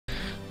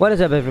What is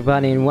up,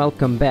 everybody, and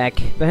welcome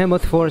back.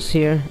 Behemoth Force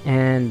here,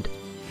 and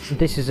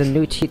this is a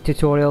new cheat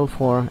tutorial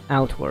for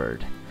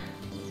Outward.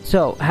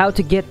 So, how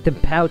to get the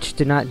pouch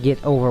to not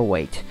get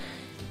overweight.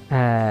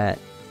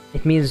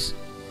 It means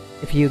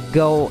if you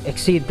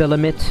exceed the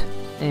limit,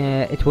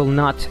 it will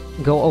not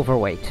go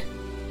overweight.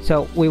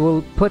 So we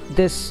will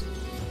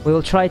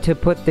try to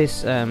put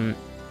this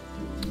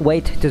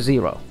weight to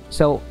 0.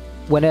 So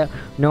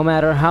no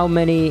matter how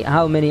many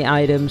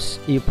items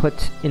you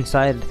put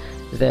inside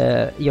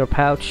your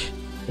pouch,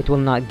 it will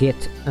not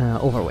get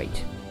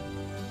overweight.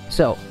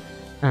 So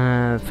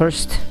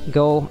first,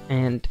 go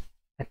and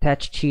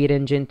attach cheat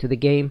engine to the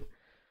game.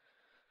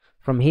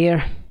 From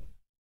here,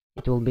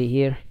 it will be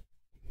here,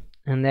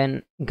 and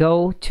then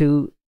go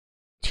to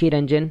cheat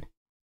engine.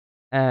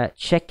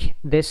 Check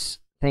this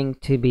thing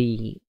to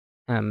be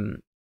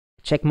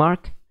check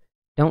mark.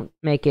 Don't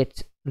make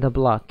it the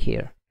block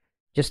here,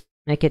 just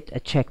make it a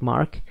check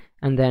mark,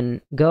 and then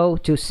go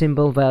to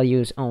symbol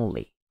values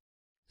only.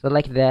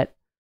 Select that,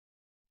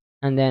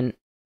 and then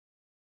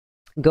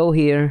go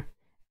here,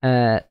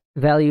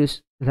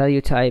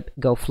 value type,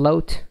 go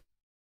float,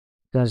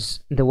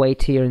 because the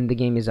weight here in the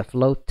game is a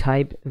float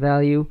type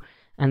value,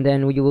 and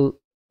then we will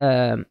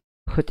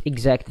put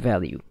exact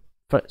value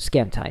for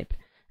scan type,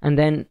 and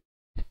then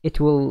it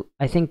will,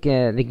 I think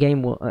the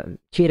game will,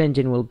 cheat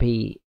engine will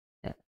be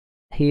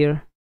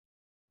here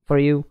for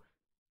you,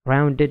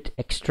 rounded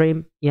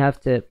extreme. You have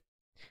to,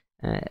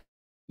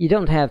 you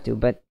don't have to,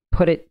 but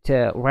put it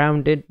to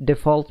rounded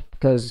default,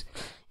 because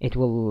it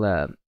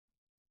will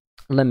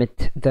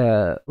limit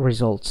the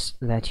results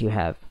that you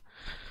have.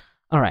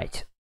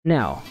 Alright,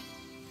 now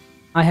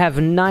I have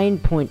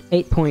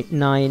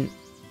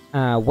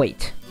 8.9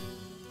 weight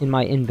in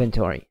my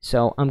inventory,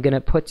 so I'm gonna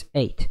put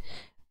 8.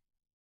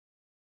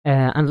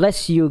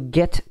 Unless you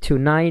get to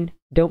 9,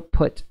 don't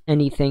put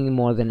anything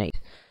more than 8.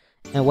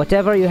 And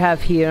whatever you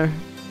have here,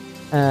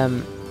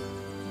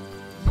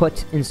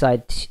 put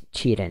inside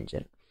cheat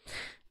engine.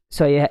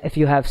 So if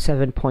you have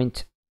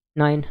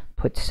 7.9,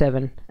 put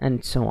 7,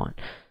 and so on.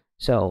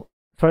 So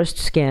first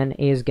scan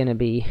is gonna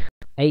be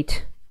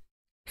 8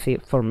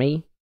 for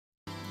me.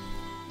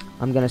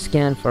 I'm gonna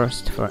scan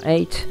first for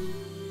 8,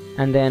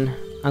 and then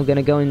I'm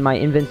gonna go in my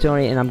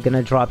inventory and I'm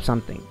gonna drop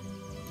something,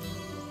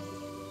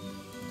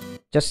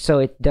 just so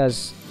it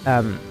does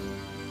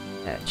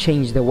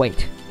change the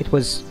weight. It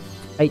was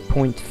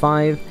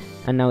 8.5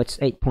 and now it's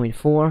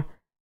 8.4,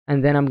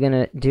 and then I'm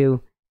gonna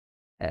do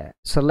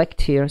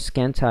select here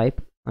scan type.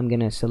 I'm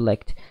gonna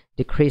select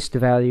decreased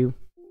value,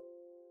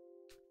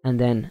 and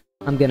then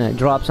I'm gonna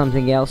drop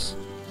something else.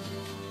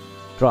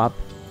 Drop.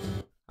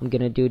 I'm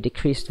gonna do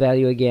decreased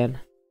value again,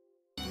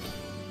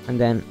 and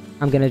then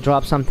I'm gonna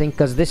drop something,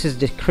 because this is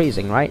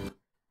decreasing, right?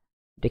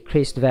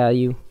 Decreased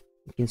value,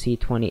 you can see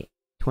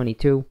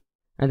 22,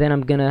 and then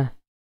I'm gonna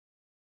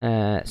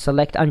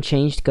select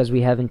unchanged, because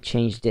we haven't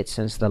changed it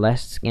since the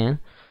last scan,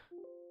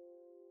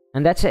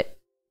 and that's it.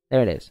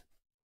 There it is.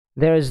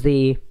 There is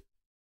the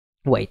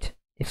weight.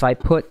 If I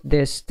put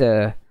this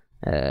to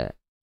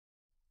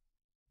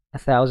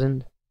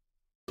 1000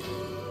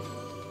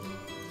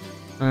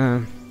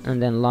 and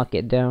then lock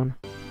it down,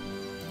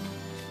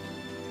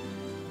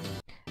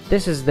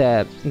 this is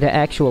the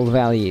actual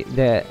value.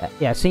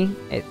 Yeah, see,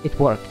 it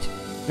worked.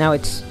 Now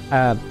it's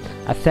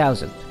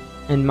 1000,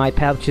 and my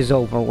pouch is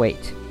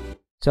overweight,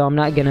 so I'm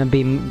not gonna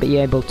be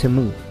able to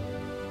move.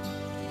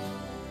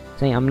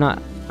 See, I'm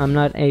not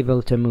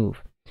able to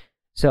move.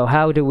 So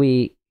how do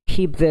we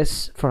keep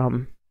this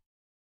from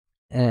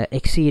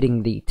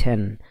exceeding the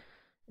 10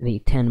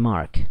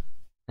 mark,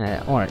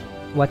 or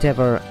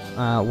whatever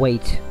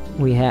weight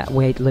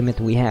limit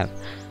we have?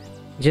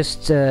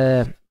 Just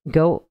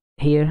go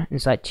here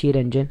inside cheat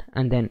engine,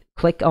 and then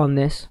click on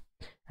this,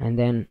 and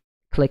then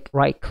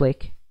right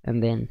click,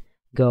 and then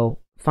go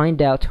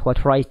find out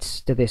what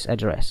writes to this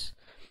address.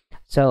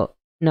 So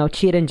now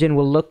cheat engine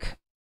will look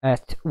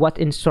at what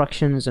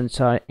instructions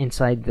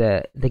inside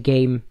the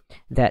game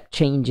that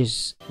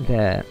changes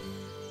the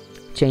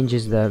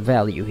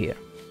value here.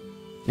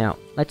 Now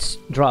let's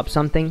drop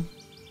something.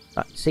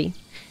 See,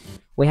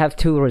 we have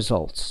 2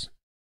 results,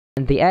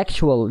 and the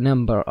actual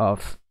number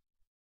of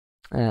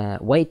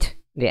weight,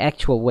 the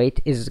actual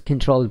weight is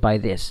controlled by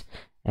this,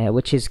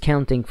 which is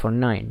counting for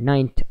 9.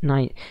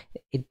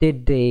 It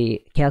did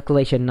the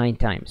calculation 9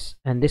 times,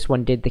 and this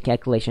one did the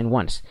calculation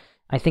once.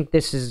 I think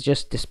this is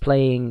just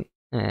displaying.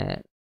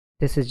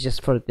 This is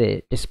just for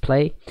the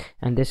display,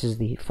 and this is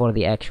for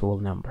the actual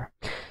number.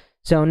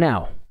 So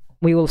now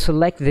we will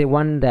select the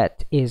one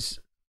that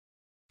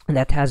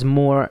has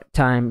more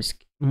times,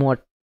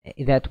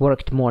 that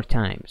worked more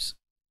times.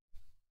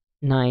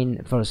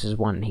 9 versus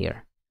 1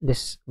 here.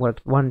 This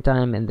worked 1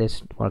 time and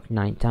this worked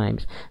 9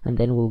 times, and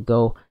then we'll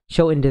go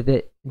show into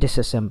the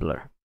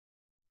disassembler.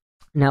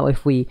 Now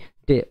if we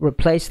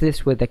replace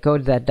this with a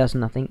code that does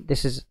nothing,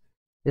 this is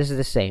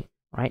the same,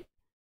 right?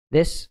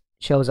 This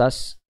shows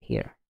us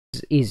here.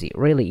 It's easy,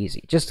 really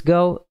easy. Just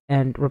go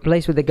and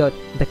replace with the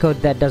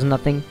code that does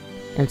nothing,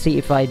 and see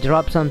if I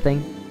drop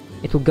something,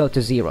 it will go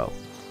to 0,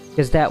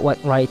 because that what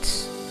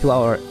writes to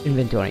our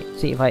inventory.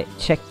 See, if I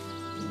check,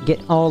 get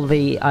all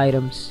the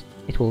items,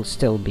 it will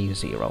still be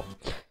 0.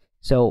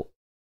 So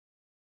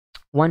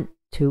 1,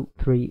 2,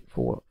 3,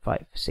 4,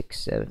 5, 6,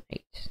 7,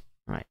 8.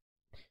 All right.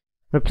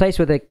 Replace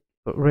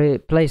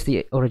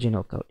the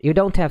original code. You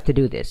don't have to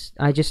do this.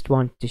 I just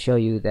want to show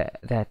you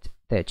that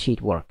the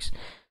cheat works.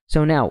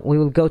 So now we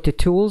will go to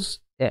tools.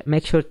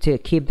 Make sure to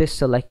keep this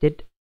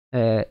selected.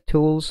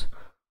 Tools,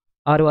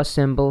 auto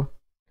assemble,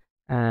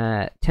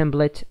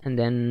 template, and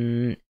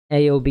then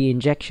AOB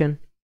injection.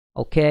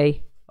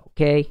 Okay.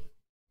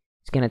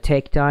 It's gonna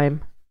take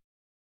time.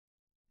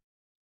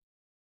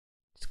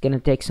 It's gonna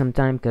take some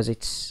time because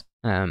it's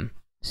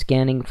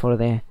scanning for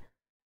the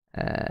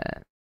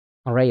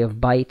array of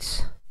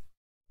bytes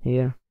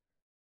here.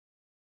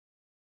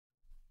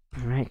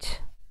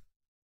 Alright.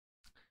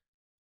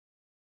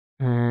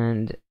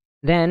 And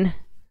then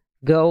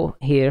go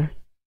here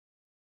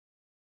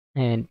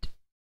and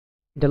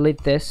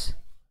delete this,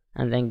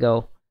 and then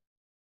go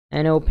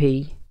NOP,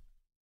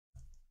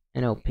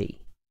 NOP,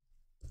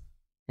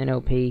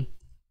 NOP,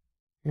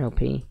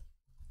 NOP.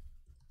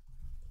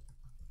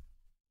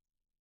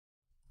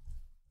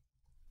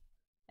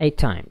 Eight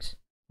times.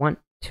 1,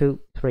 2,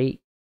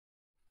 3,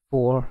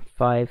 4,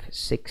 5,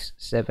 6,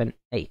 7,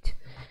 8.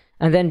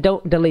 And then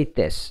don't delete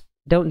this.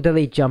 Don't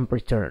delete jump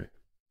return.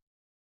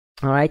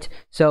 Alright,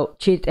 so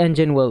cheat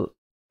engine will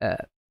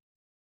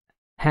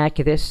hack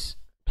this,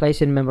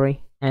 place in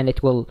memory, and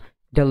it will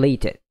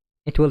delete it.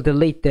 It will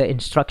delete the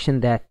instruction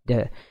that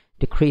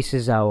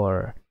decreases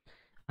our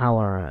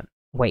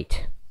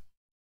weight.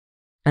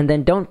 And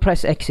then don't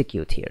press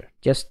execute here.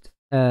 Just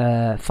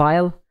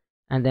file,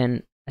 and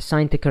then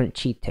assign to current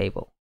cheat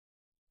table.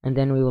 And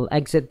then we will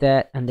exit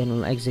that, and then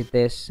we'll exit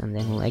this, and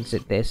then we'll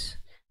exit this,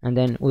 and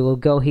then we will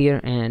go here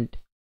and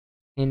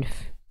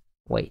inf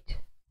weight,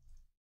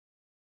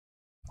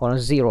 or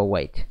 0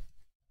 weight.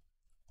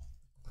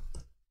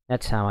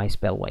 That's how I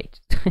spell weight.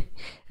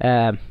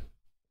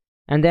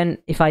 And then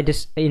if I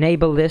just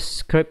enable this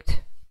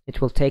script, it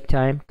will take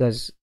time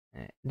because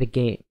the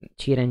game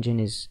cheat engine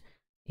is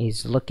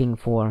looking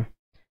for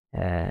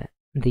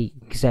the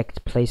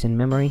exact place in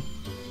memory.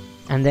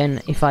 And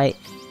then if I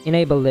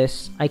enable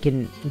this, I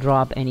can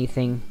drop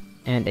anything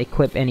and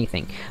equip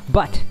anything.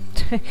 But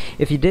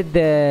if you did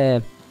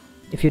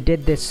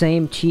the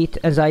same cheat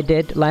as I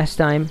did last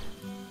time,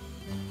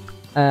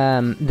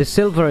 the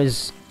silver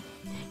is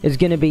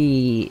gonna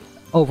be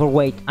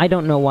overweight. I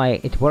don't know why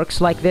it works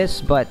like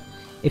this, but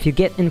if you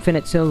get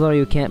infinite silver,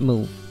 you can't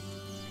move.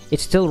 It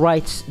still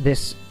writes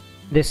this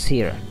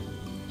here.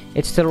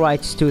 It still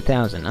writes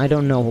 2000. I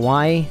don't know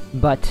why,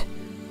 but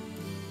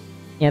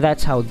yeah,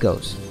 that's how it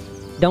goes.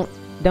 Don't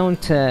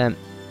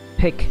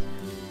pick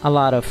a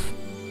lot of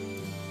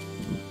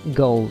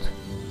gold,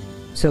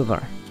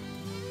 silver.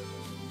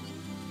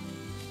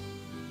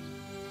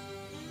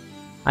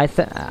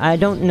 I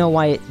don't know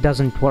why it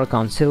doesn't work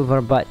on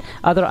silver, but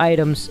other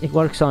items, it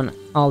works on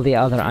all the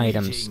other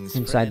items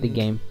inside the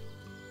game.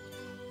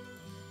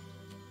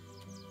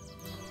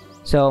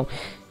 So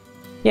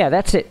yeah,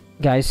 that's it,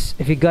 guys.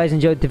 If you guys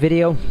enjoyed the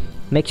video,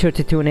 make sure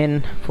to tune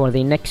in for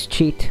the next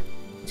cheat.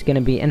 It's gonna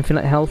be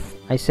infinite health.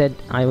 I said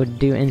I would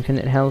do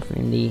infinite health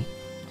in the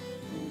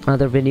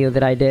other video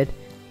that I did,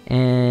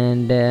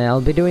 and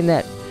I'll be doing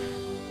that.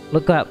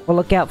 Look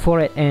out for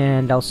it,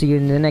 and I'll see you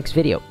in the next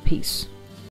video. Peace.